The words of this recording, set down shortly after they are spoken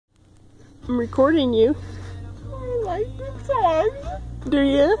I'm recording you. I like the song. Do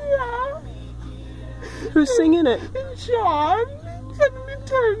you? Yeah. Who's singing it? Shawn. Can we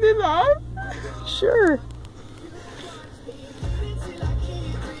turn it up? Sure.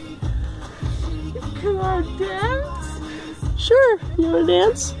 Can I dance? Sure. You want to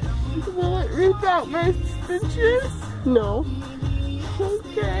dance? Will it rip out my stitches? No.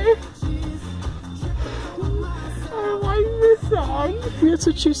 Okay. I like this song. That's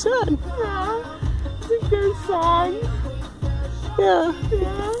what you said. Yeah. It's a good song. Yeah.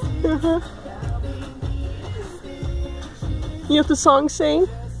 Yeah. Uh-huh. You know what the song's saying?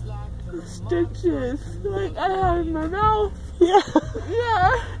 Stitches. Like I have in my mouth. Yeah.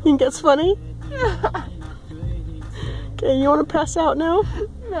 Yeah. You think that's funny? Yeah. Okay, you want to pass out now?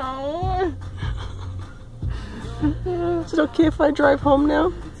 No. Is it okay if I drive home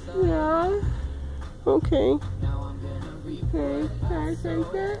now? Yeah. Okay. Okay. Can I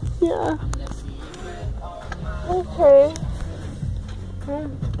take it? Yeah. Okay.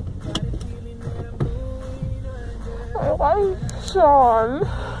 I like Shawn.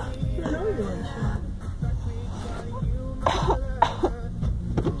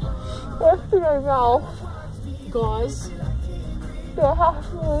 What's in my mouth? Gauze. Do I have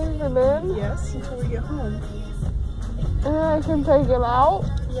to leave it in? Yes, until we get home. And then I can take it out?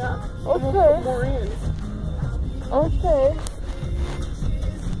 Yeah. Okay. We'll put more in. Okay.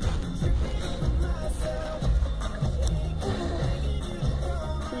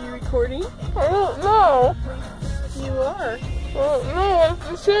 Are you recording? I don't know. You are. I don't know what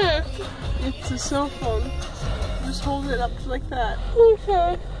this is. It's a cell phone. Just hold it up like that.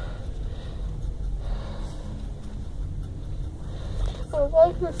 Okay. I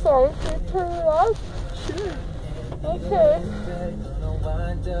like the song. Can you turn it up? Sure. Okay.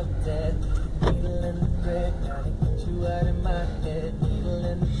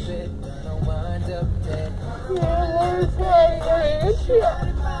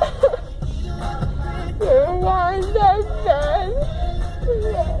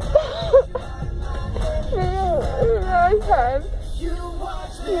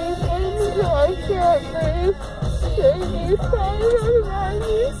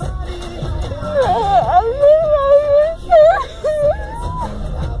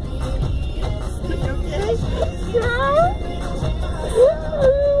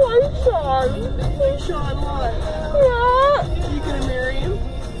 Shawn, what? Yeah. You gonna marry him?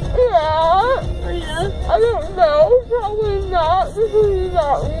 Yeah. Oh yeah? I don't know. Probably not because he's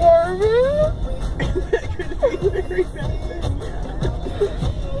not working. That could be very bad thing, yeah.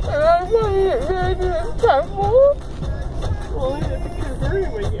 And I'm going to get married in the temple. Well, you have to convert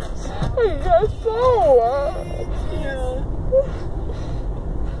him, I guess. I guess so. Yeah.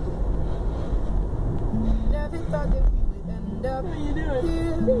 How you doing?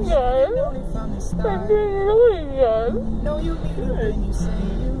 Good. I'm doing really good. Good.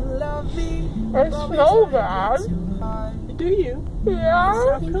 I smell bad. Do you? Yeah.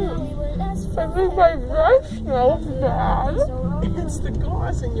 How come? I think my breath smells bad. It's the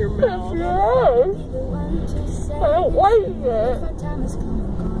gauze in your It mouth. does. I don't like it.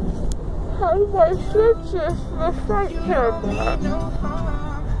 How do I switch this to the front camera?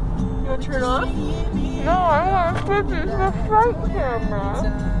 You want to turn off? No, I want to switch it to the front camera.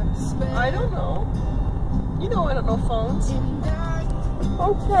 I don't know. You know I don't know phones.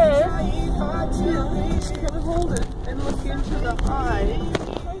 Okay. Yeah, just kind of hold it and look into the eye.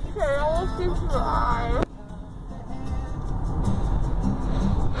 Okay, I'll look into the eye.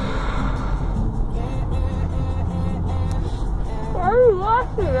 Why are you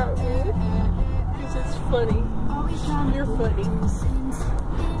laughing at me? Because it's funny. You're funny.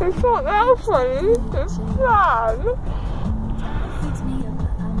 It's not that funny. It's bad.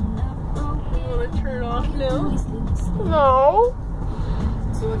 You want to turn off now? No.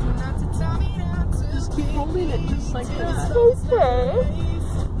 Just keep holding it just like that. Okay.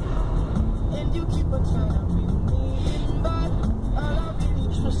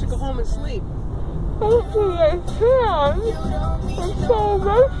 You're supposed to go home and sleep. I don't think I can. I'm so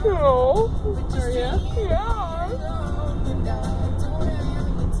emotional. Are ya? Yeah.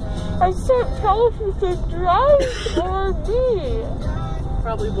 I can't tell if it's a drug or me.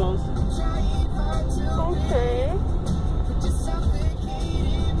 Probably both. Okay.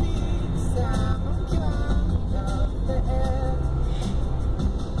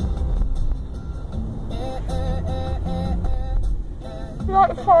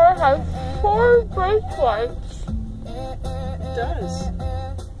 That car has 4 brake lights. It does.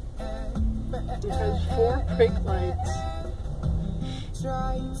 It has 4 brake lights.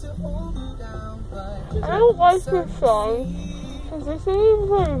 I don't like this song. Because it seems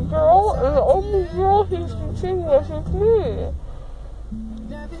like a girl And the only girl he should sing with is me.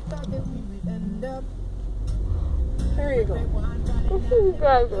 There you go. This is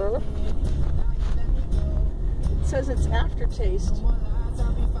better. It says it's aftertaste.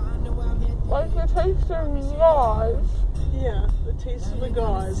 Like the taste of gauze. Yeah, the taste of the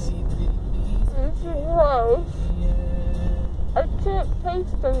gauze. It's gross. I can't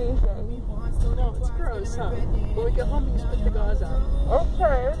taste anything. No, it's gross, huh? When we get home, you spit the gauze out.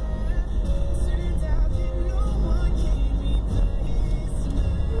 Okay.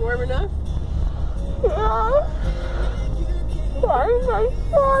 You warm enough? Yeah. Why am I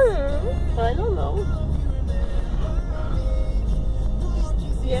crying? I don't know.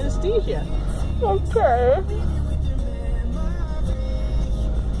 It's the anesthesia. Okay.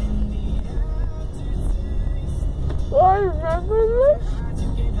 Will I remember this?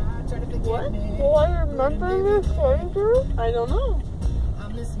 What? Will I remember this later? I don't know. I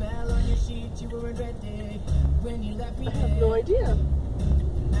have no idea.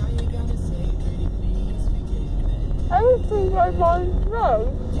 I don't think I'm on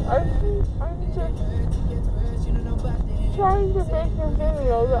drugs. I think I'm just trying to make a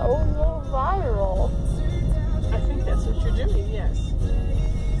video that will go viral. I think that's what you're doing, yes.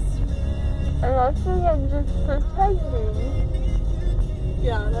 And I think I'm just pretending.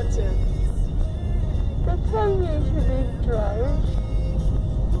 Yeah, that's it. Pretending to be drugs.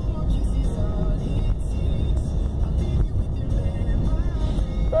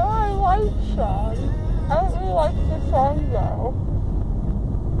 But I like Shawn. I don't really like the song though.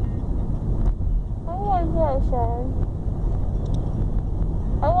 I like that song.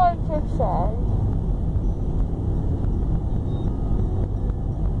 I like this song.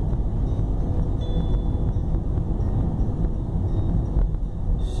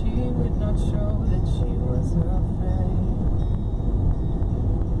 She would not show that she was afraid.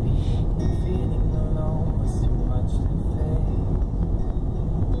 Feeling alone was too much to face.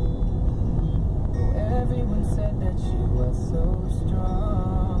 Everyone said that she was so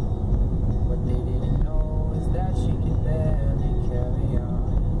strong. What they didn't know is that she could barely carry on.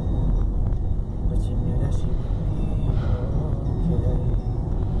 But she knew that she would be okay.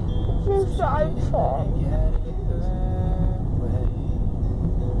 It's a side song.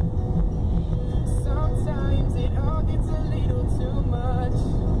 Sometimes it all gets a little too much,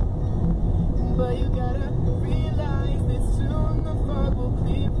 but you gotta realize that soon the fog will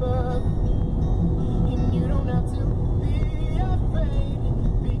clear up, and you don't have to be afraid,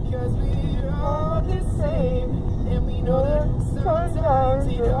 because we're all the same, and we know that sometimes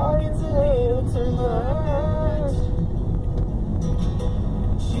it all gets a little too much.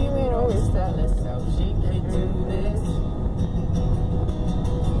 She would always tell us how she could do this.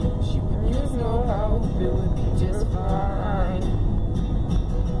 She would use no help, it would be just fine.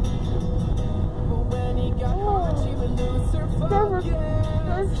 But when he got home, she would lose her focus.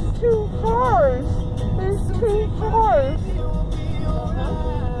 There's 2 cars. There's 2 cars.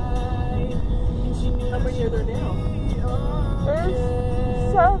 How many are there now? There's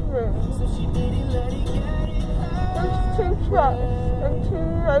 7. So she didn't let it get it high. There's 2 trucks and 2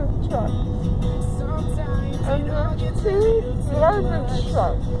 red trucks. And there's 2 garbage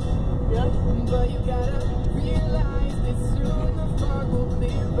trucks. Yeah? But you gotta realize that soon the fog will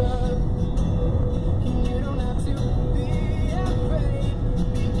clear up, and you don't have to be afraid,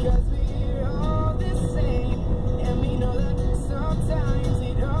 because we're all the same, and we know that sometimes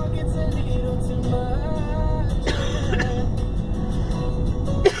it all gets a little too much.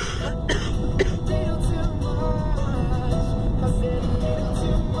 Little too much. I said a little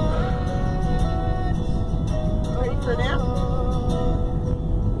too much. Ready for now?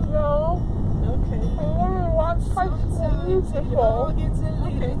 No. Okay. I want to watch High School Musical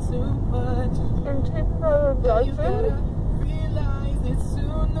Okay. Too much. and take another You dozen. gotta realize that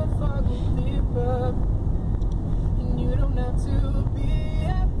soon the fog will clear up, and you don't have to be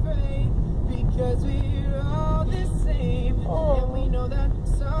afraid, because we're all the same, and we know that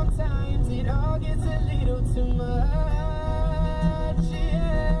sometimes it all gets a little too much.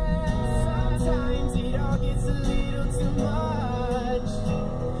 Yeah. Sometimes it all gets a little too much,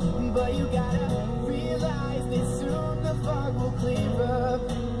 but you gotta realize that soon the fog will clear up,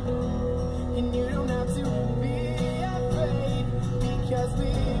 and you don't have to be afraid, because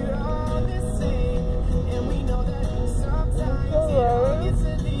we're all the same, and we know that sometimes it all gets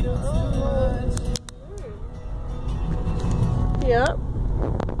a little too much. Yeah.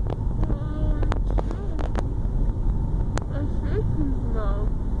 No.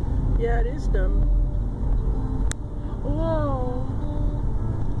 Yeah, it is dumb. Whoa.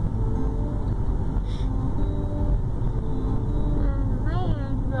 Really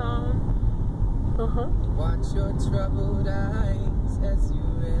dumb. Watch your troubled eyes as you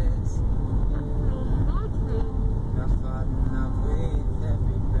rest. I fall in love with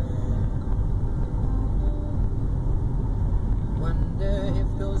every breath. Wonder if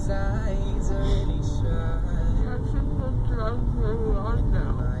those eyes are really shut. Am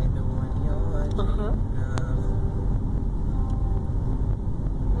I the one you're dreaming of?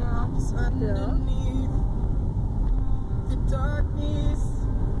 'Cause underneath the darkness,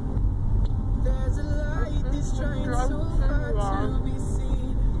 there's a light that's trying so hard to be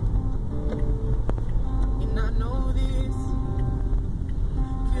seen. And I know this,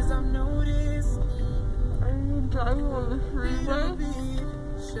 'cause I've noticed. Are you driving on the freeway?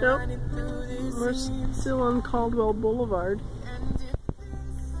 Nope. We're still on Caldwell Boulevard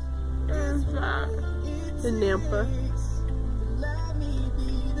Where's that? in Nampa.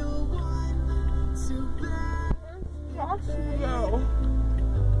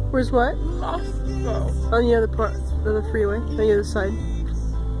 Where's what? Costco. On the other part of the freeway, on the other side.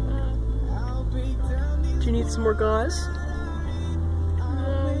 Do you need some more gauze?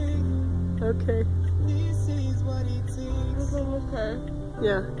 No. Okay. Okay.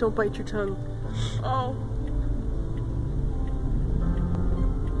 Yeah, don't bite your tongue. Oh.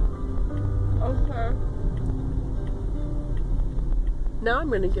 Okay. Now I'm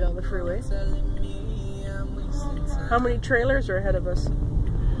gonna get on the freeway. How many trailers are ahead of us?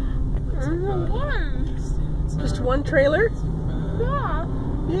 There's one. Just one trailer? Yeah.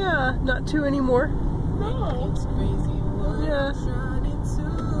 Yeah, not two anymore. No. Yeah.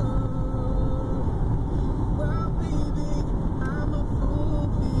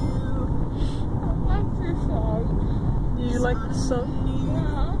 Do you like the song?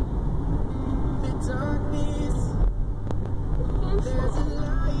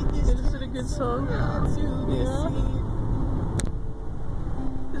 Is it a good song? Yeah.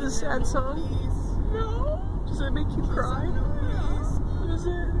 Is it a sad song? No. Does it make you cry? Is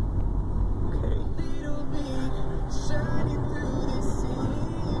it? Okay.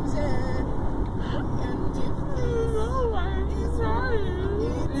 No, I'm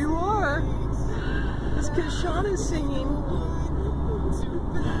crying. You are. It's because Shawn is singing.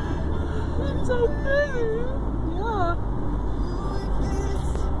 It's so pretty. Yeah.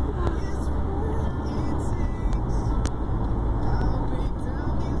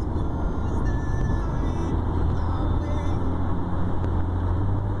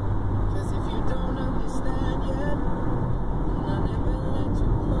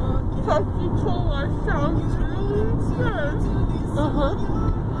 Coca-Cola sounds really good.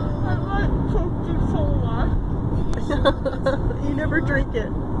 I like Coca-Cola. You never drink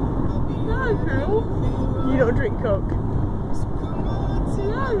it. Yeah, I do. You don't drink Coke.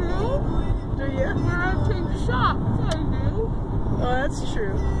 Yeah, I do. Do you? When I take shots, I do. Oh, that's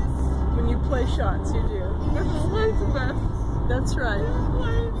true. When you play shots, you do. With Elizabeth. That's right.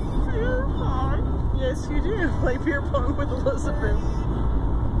 Play beer pong. Yes, you do. Play beer pong with Elizabeth.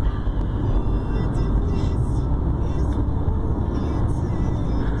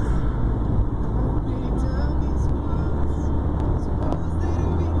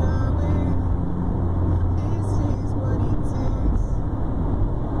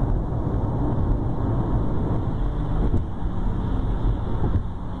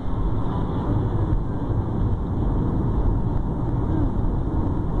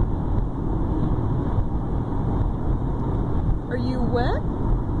 Are you wet?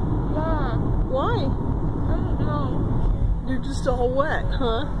 Yeah. Why? I don't know. You're just all wet,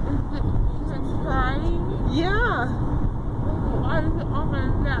 huh? Is it crying? Yeah. Why is it on my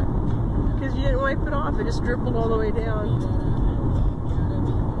neck? Because you didn't wipe it off. It just dribbled all the way down.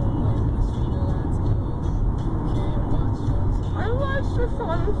 I like the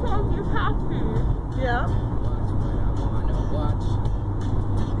song. The song is happy. Yeah.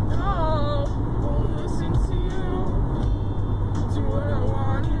 Oh, won't listen to you. Do what I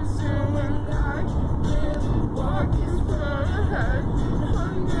want you to, and I live walking straight ahead.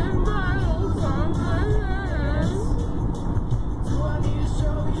 100 miles on my head. Do I need to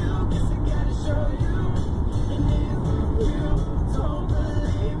show you? Guess I gotta show you. And if you don't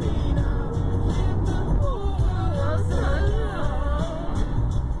believe me now, live the whole world upside down.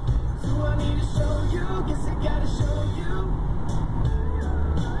 Do I need to show you? Guess I gotta show you.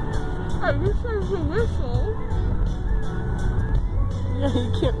 I wish I was a whistle. Yeah,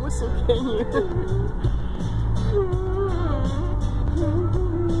 you can't whistle, can you?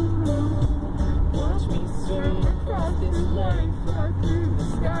 Watch me swim across this life, fly through the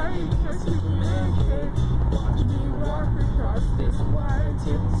sky, touch the mountain. Watch me walk across this wire,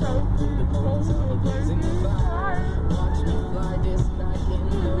 tiptoe through the cold of blazing fire. Watch me fly this night in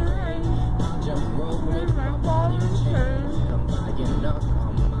the rain. I'll jump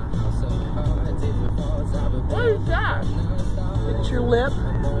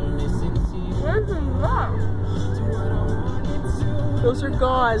Those are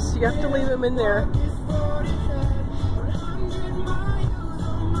gauze. You have to leave them in there.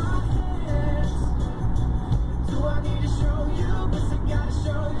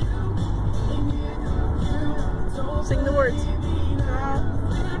 Sing the words.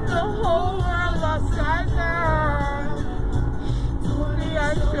 The whole world upside down. Did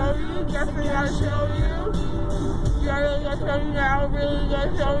I show you? Definitely I show you. Yeah, really gonna show you now. Really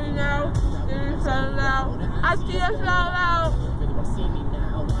gonna show you now. Did you sell it out? I see it sell out.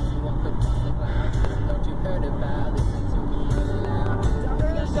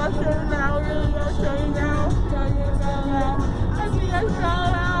 Gonna show you now. Really gonna show you now. Tell you sell out. I see it sell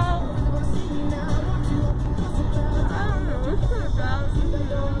out. I don't know what's it about. You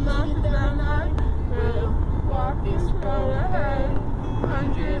know, nothing about it. Walking slow ahead.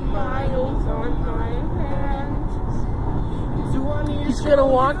 100 miles on my hands. He's gonna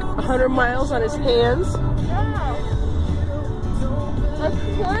walk 100 miles on his hands. Yeah. That's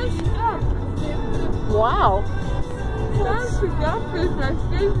Forest Gump. Wow. Forest Gump is my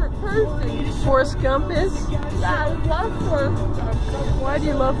favorite person. Forrest Gump is? Yeah, I love Forest Gump. Why do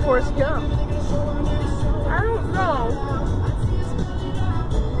you love Forrest Gump? I don't know.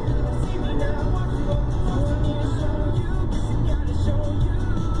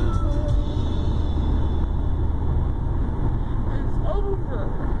 It's over.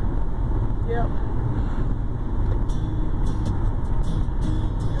 Yep.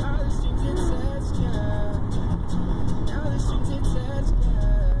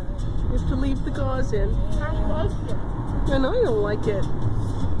 You have to leave the gauze in. I love it. I know you don't like it.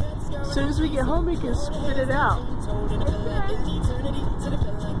 As soon as we get home, we can spit it out.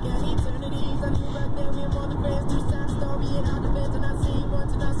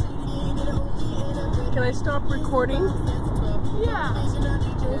 Can I stop recording?